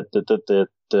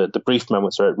the brief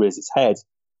moments where it rears its head.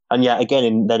 And yet again,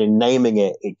 in naming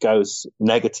it, it goes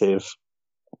negative.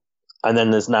 And then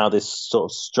there's now this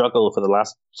sort of struggle for the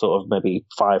last sort of maybe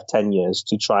 5-10 years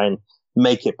to try and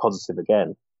make it positive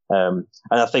again. And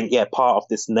I think, part of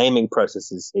this naming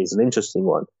process is an interesting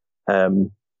one.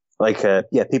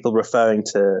 People referring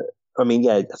to,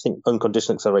 I think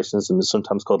unconditional accelerationism is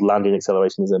sometimes called Landian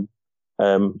accelerationism.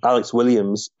 Alex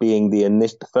Williams being the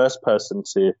first person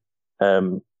to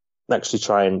actually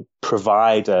try and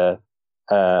provide a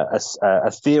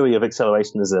theory of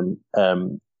accelerationism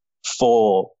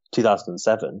for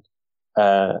 2007,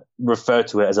 referred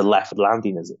to it as a left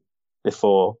Landianism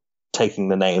before taking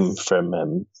the name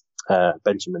from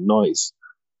Benjamin Noyes.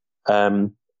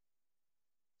 So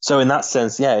in that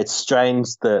sense, it's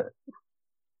strange that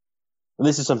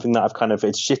this is something that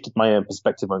it's shifted my own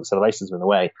perspective on accelerationism in a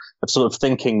way of sort of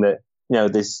thinking that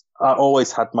I've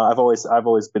always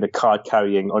been a card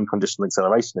carrying unconditional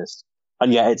accelerationist.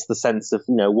 And yet it's the sense of,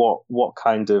 what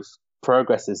kind of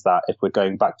progress is that if we're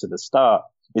going back to the start?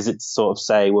 Is it to sort of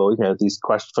say, well, these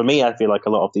questions, for me, I feel like a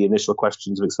lot of the initial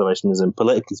questions of accelerationism,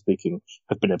 politically speaking,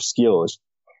 have been obscured.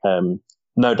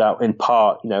 No doubt in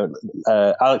part,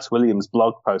 Alex Williams'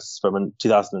 blog posts from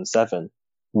 2007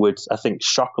 would, I think,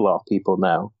 shock a lot of people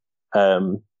now.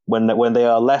 When they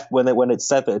are left, when it's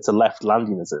said that it's a left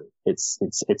Landianism, it's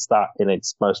that in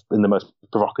the most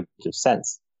provocative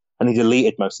sense. and he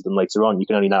deleted most of them later on. You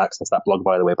can only now access that blog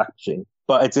via the Wayback Machine.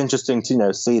 But it's interesting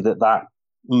to see that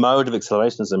mode of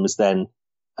accelerationism is then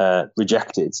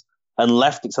rejected, and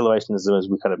left accelerationism as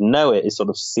we kind of know it is sort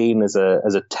of seen as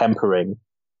a tempering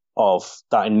of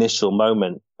that initial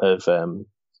moment of what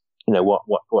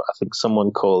I think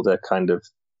someone called a kind of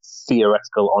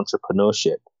theoretical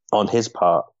entrepreneurship on his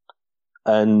part.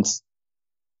 And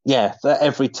yeah, at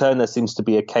every turn there seems to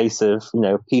be a case of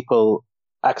people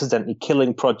accidentally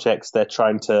killing projects they're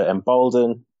trying to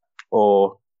embolden,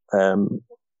 or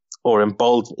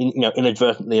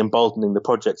inadvertently emboldening the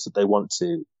projects that they want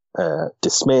to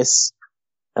dismiss.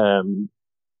 And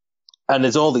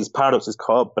there's all these paradoxes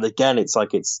caught up, but again, it's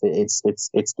like it's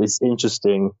this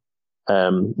interesting.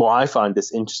 I find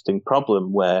this interesting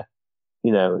problem where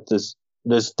there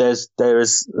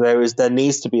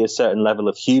needs to be a certain level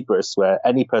of hubris where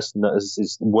any person that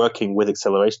is working with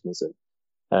accelerationism,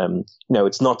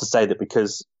 it's not to say that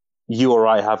because you or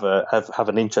I have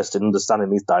an interest in understanding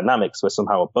these dynamics, we're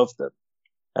somehow above them.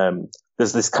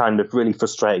 There's this kind of really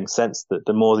frustrating sense that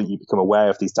the more that you become aware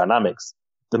of these dynamics,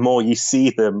 the more you see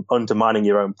them undermining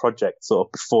your own project sort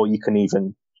of before you can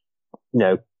even,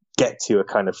 get to a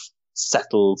kind of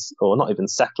settled, or not even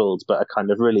settled, but a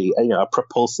kind of really, a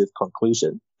propulsive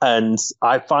conclusion. And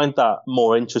I find that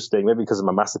more interesting, maybe because I'm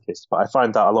a masochist, but I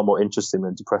find that a lot more interesting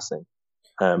than depressing.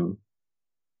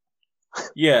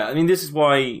 Yeah, I mean, this is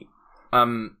why,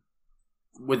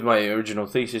 with my original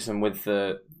thesis and with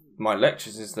my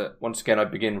lectures, is that once again I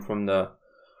begin from the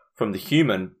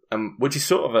human, which is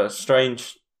sort of a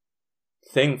strange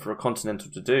thing for a continental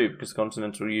to do, because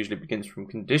continental usually begins from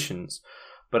conditions.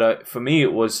 But for me,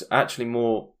 it was actually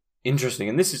more interesting,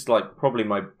 and this is like probably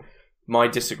my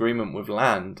disagreement with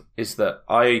Land, is that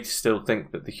I still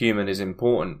think that the human is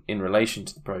important in relation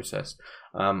to the process.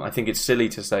 I think it's silly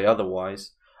to say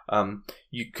otherwise.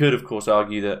 You could, of course,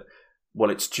 argue that, well,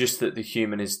 it's just that the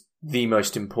human is the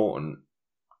most important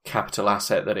capital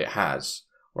asset that it has,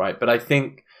 right? But I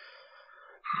think,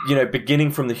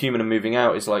 beginning from the human and moving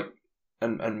out is like,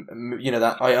 and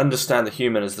that I understand the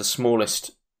human as the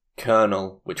smallest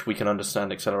kernel which we can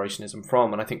understand accelerationism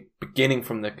from, and I think beginning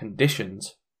from the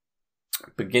conditions,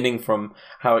 beginning from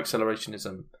how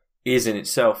accelerationism is in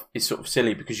itself, is sort of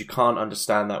silly, because you can't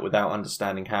understand that without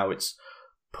understanding how it's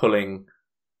pulling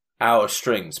our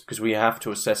strings, because we have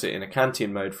to assess it in a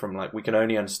Kantian mode from like, we can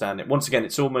only understand it. Once again,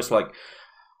 it's almost like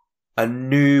a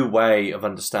new way of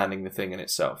understanding the thing in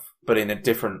itself, but in a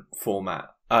different format.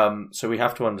 So we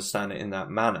have to understand it in that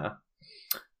manner.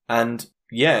 And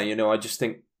yeah, I just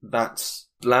think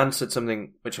Land said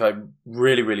something which I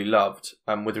really, really loved,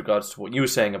 with regards to what you were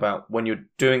saying about when you're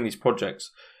doing these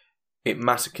projects, it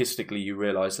masochistically, you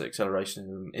realise that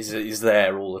acceleration is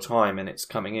there all the time and it's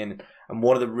coming in. And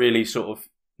one of the really sort of,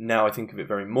 now I think of it,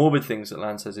 very morbid things that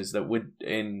Land says is that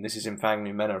this is in Fang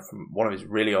Numena from one of his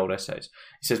really old essays.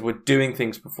 He says, we're doing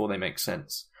things before they make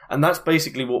sense. And that's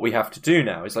basically what we have to do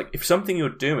now. Is like, if something you're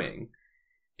doing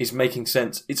is making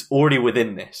sense, it's already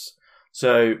within this.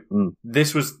 So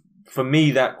this was, for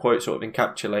me, that quote sort of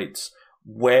encapsulates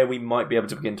where we might be able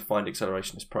to begin to find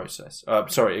accelerationist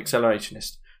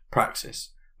praxis.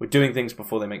 We're doing things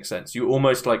before they make sense. You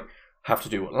almost like have to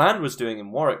do what Land was doing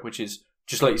in Warwick, which is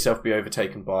just let yourself be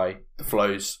overtaken by the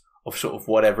flows of sort of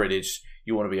whatever it is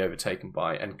you want to be overtaken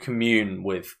by, and commune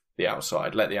with the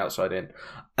outside, let the outside in.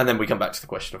 And then we come back to the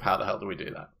question of how the hell do we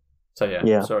do that? So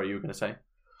yeah. Sorry, you were going to say?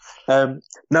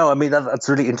 No, I mean, that's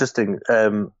really interesting.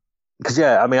 Because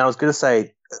I was going to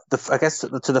say, I guess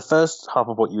to the first half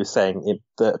of what you were saying,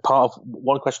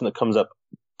 one question that comes up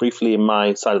briefly in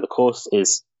my side of the course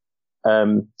is,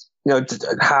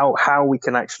 how we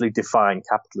can actually define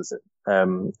capitalism.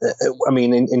 In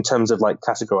terms of like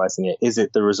categorizing it, is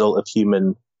it the result of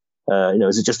human,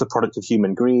 is it just the product of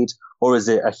human greed, or is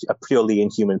it a purely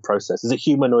inhuman process? Is it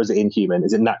human or is it inhuman?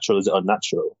 Is it natural? Is it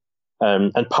unnatural?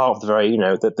 And part of the very,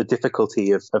 the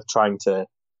difficulty of trying to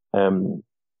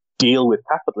deal with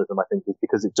capitalism, I think, is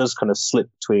because it does kind of slip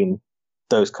between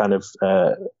those kinds of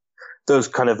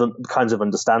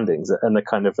understandings and the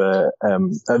kind of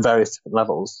at various different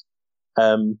levels.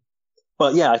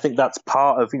 But yeah, I think that's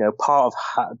part of how,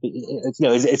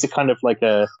 it's a kind of like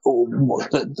the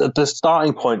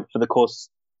starting point for the course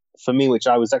for me, which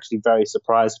I was actually very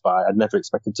surprised by. I'd never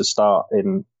expected to start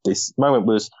in this moment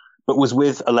was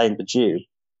with Elaine Badiou,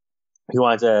 who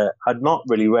I'd not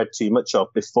really read too much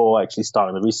of before actually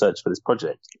starting the research for this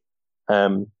project.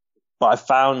 But I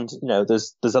found,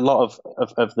 there's a lot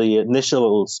of the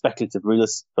initial speculative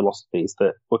realist philosophies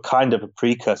that were kind of a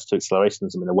precursor to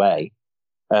accelerationism in a way,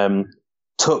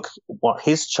 took what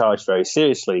his charge very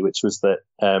seriously, which was that,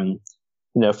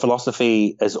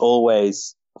 philosophy has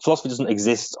always philosophy doesn't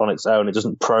exist on its own. It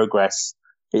doesn't progress.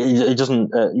 It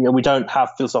doesn't. We don't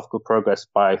have philosophical progress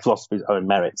by philosophy's own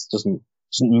merits. It doesn't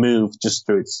move just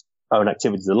through its own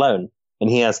activities alone. And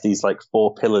he has these like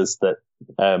 4 pillars that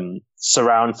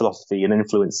surround philosophy and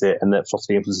influence it, and that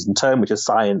philosophy influences in turn, which are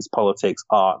science, politics,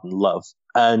 art, and love.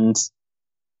 And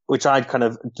which I'd kind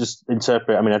of just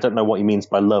interpret. I mean, I don't know what he means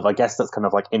by love. I guess that's kind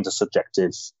of like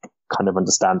intersubjective kind of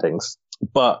understandings.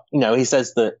 But, he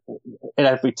says that in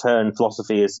every turn,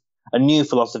 a new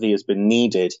philosophy has been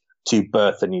needed to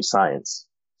birth a new science.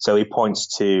 So he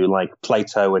points to like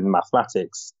Plato and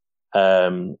mathematics,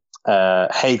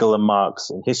 Hegel and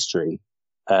Marx in history,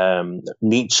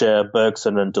 Nietzsche,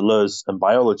 Bergson and Deleuze and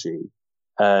biology.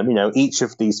 Each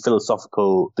of these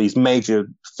major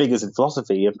figures in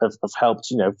philosophy have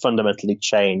helped, fundamentally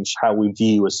change how we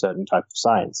view a certain type of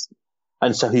science.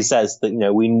 And so he says that,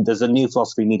 there's a new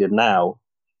philosophy needed now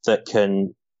that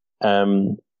can,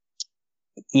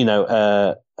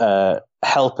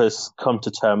 help us come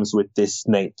to terms with this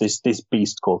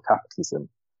beast called capitalism.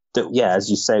 That,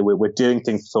 as you say, we're doing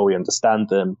things before we understand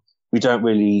them. We don't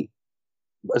really,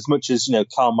 as much as,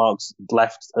 Karl Marx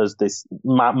left as this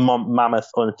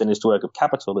mammoth unfinished work of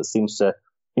Capital that seems to,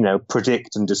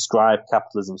 predict and describe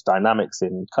capitalism's dynamics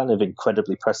in kind of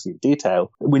incredibly prescient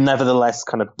detail, we nevertheless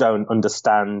kind of don't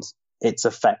understand its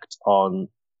effect on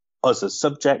us as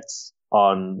subjects,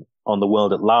 on the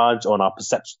world at large, on our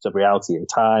perceptions of reality and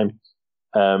time.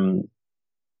 And,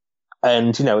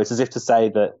 it's as if to say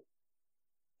that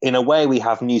in a way we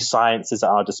have new sciences at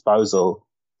our disposal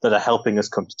that are helping us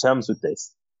come to terms with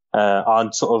this.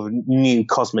 Our sort of new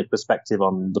cosmic perspective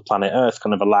on the planet Earth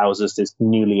kind of allows us this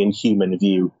newly inhuman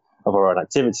view of our own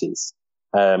activities.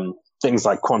 Things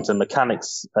like quantum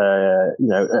mechanics,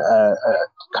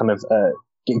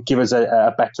 give us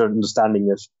a better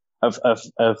understanding of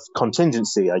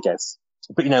contingency, I guess.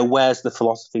 But, where's the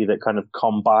philosophy that kind of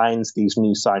combines these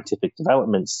new scientific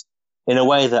developments in a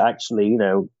way that actually,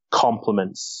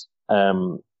 complements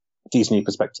these new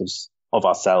perspectives of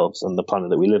ourselves and the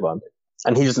planet that we live on?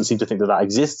 And he doesn't seem to think that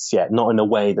exists yet, not in a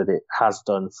way that it has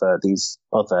done for these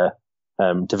other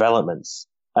developments.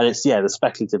 And it's, the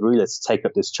speculative realists take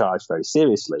up this charge very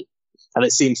seriously. And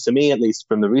it seems to me, at least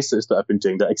from the research that I've been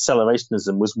doing, that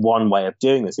accelerationism was one way of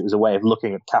doing this. It was a way of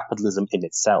looking at capitalism in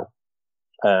itself,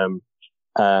 to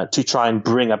try and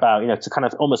bring about, to kind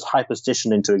of almost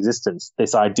hyperstition into existence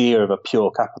this idea of a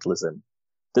pure capitalism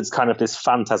that's kind of this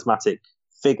phantasmatic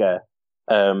figure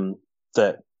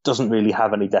that doesn't really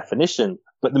have any definition,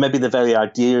 but maybe the very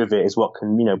idea of it is what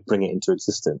can, bring it into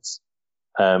existence.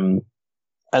 And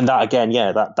that again,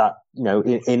 in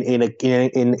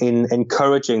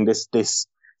encouraging this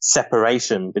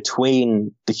separation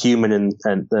between the human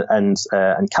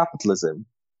and capitalism,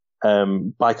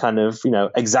 by kind of,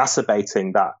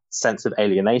 exacerbating that sense of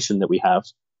alienation that we have,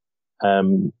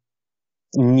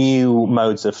 new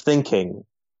modes of thinking,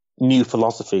 new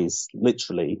philosophies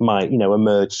literally might,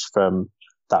 emerge from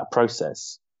that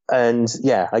process. And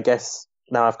I guess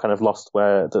now I've kind of lost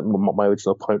what my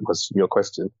original point was from your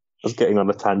question. I was getting on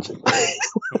a tangent. I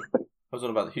was on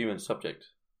about the human subject.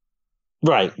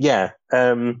 Right. Yeah.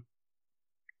 So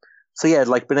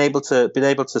like being able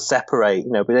to separate,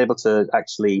 being able to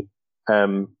actually,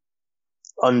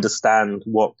 understand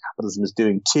what capitalism is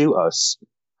doing to us.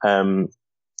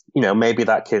 Maybe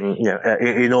that can,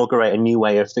 inaugurate a new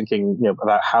way of thinking,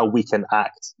 about how we can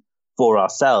act for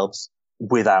ourselves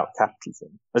without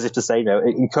capitalism. As if to say,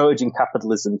 encouraging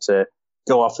capitalism to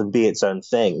go off and be its own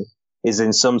thing is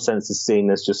in some senses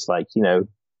seen as just like, it's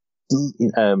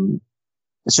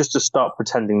just to stop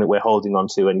pretending that we're holding on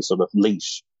to any sort of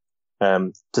leash.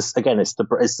 Again, it's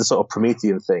the sort of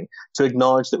Promethean thing to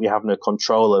acknowledge that we have no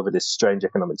control over this strange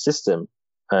economic system.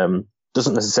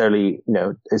 Doesn't necessarily,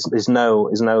 is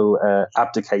no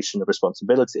abdication of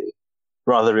responsibility.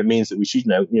 Rather, it means that we should,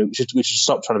 we should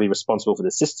stop trying to be responsible for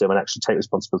the system and actually take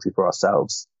responsibility for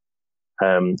ourselves.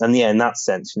 In that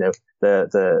sense,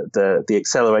 the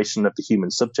acceleration of the human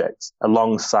subject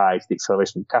alongside the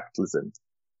acceleration of capitalism,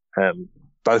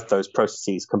 both those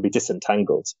processes can be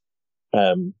disentangled.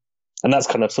 And that's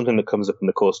kind of something that comes up in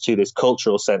the course too, this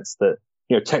cultural sense that,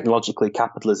 technologically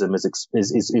capitalism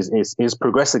is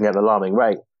progressing at an alarming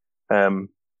rate.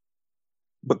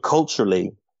 But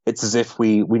culturally, it's as if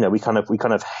we kind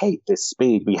of hate this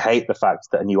speed. We hate the fact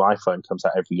that a new iPhone comes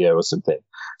out every year or something.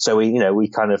 So we do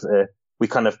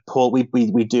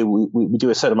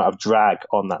a certain amount of drag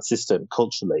on that system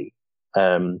culturally.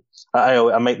 I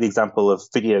make the example of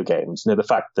video games. The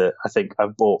fact that I think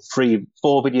I've bought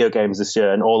 4 video games this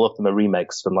year, and all of them are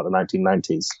remakes from like the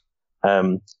 1990s.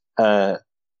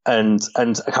 And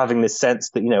having this sense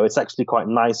that, it's actually quite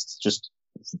nice to just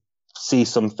see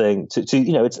something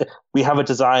we have a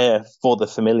desire for the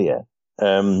familiar.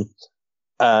 And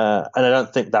I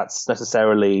don't think that's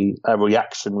necessarily a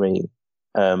reactionary,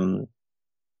 like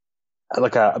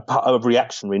a part of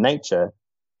reactionary nature.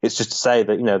 It's just to say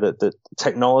that that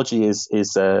technology is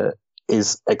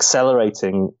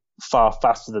accelerating far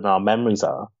faster than our memories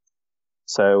are.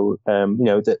 So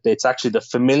that it's actually the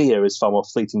familiar is far more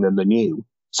fleeting than the new.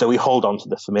 So we hold on to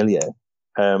the familiar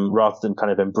rather than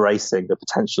kind of embracing the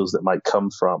potentials that might come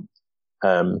from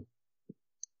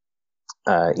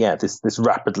this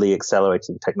rapidly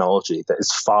accelerating technology that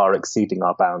is far exceeding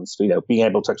our bounds. Being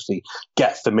able to actually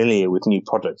get familiar with new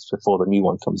products before the new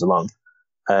one comes along.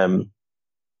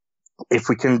 If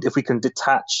we can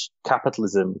detach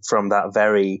capitalism from that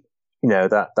very,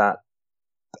 that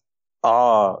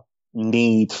our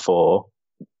need for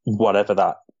whatever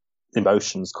that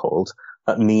emotion's called,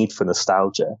 that need for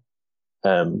nostalgia,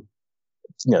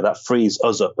 that frees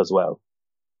us up as well.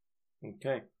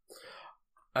 Okay.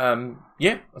 I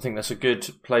think that's a good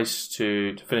place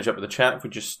to finish up with the chat. If we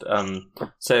just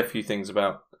say a few things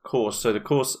about the course. So the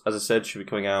course, as I said, should be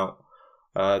coming out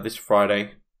this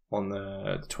Friday on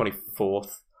the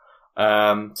 24th.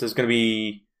 So there's going to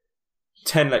be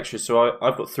 10 lectures. So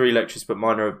I've got 3 lectures, but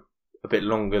mine are a bit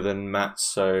longer than Matt's.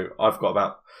 So I've got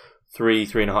about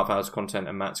 3.5 hours of content,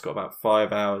 and Matt's got about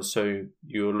 5 hours. So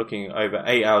you're looking over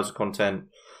 8 hours of content,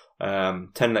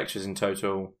 10 lectures in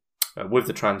total with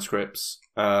the transcripts.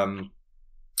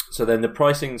 So then the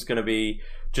pricing is going to be,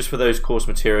 just for those course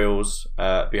materials,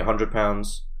 be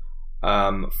 £100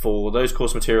 for those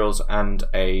course materials and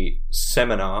a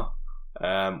seminar,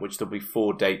 which there'll be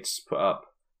 4 dates put up,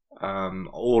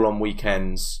 all on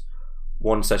weekends.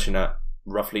 One session at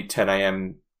roughly 10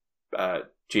 a.m.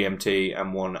 GMT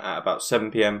and one at about 7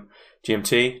 p.m.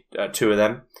 GMT, 2 of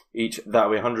them each.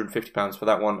 That'll be £150 for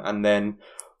that one, and then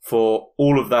for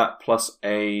all of that plus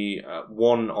a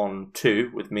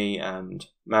 1-on-2 with me and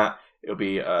Matt, it'll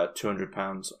be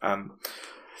 £200.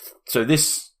 So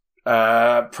this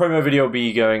promo video will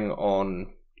be going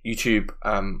on YouTube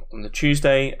on the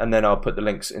Tuesday, and then I'll put the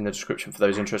links in the description for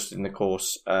those interested in the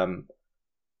course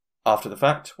after the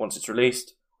fact, once it's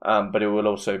released. But it will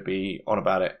also be on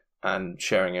about it and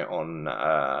sharing it on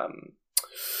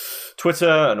Twitter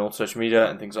and all social media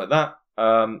and things like that.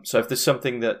 So if there's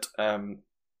something that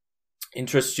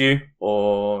interests you,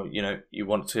 or you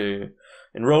want to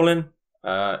enroll in,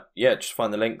 just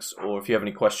find the links. Or if you have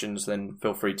any questions, then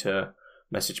feel free to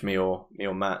message me or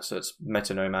Matt. So it's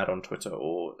MetaNomad on Twitter,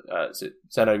 or is it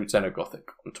Xenogothic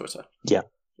on Twitter? Yeah.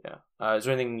 Is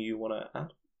there anything you want to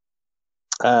add?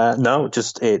 No,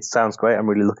 just it sounds great. I'm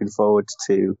really looking forward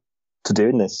to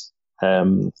doing this.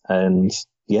 And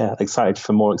excited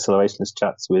for more accelerationist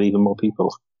chats with even more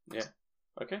people. Yeah.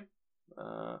 Okay.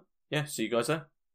 See you guys there.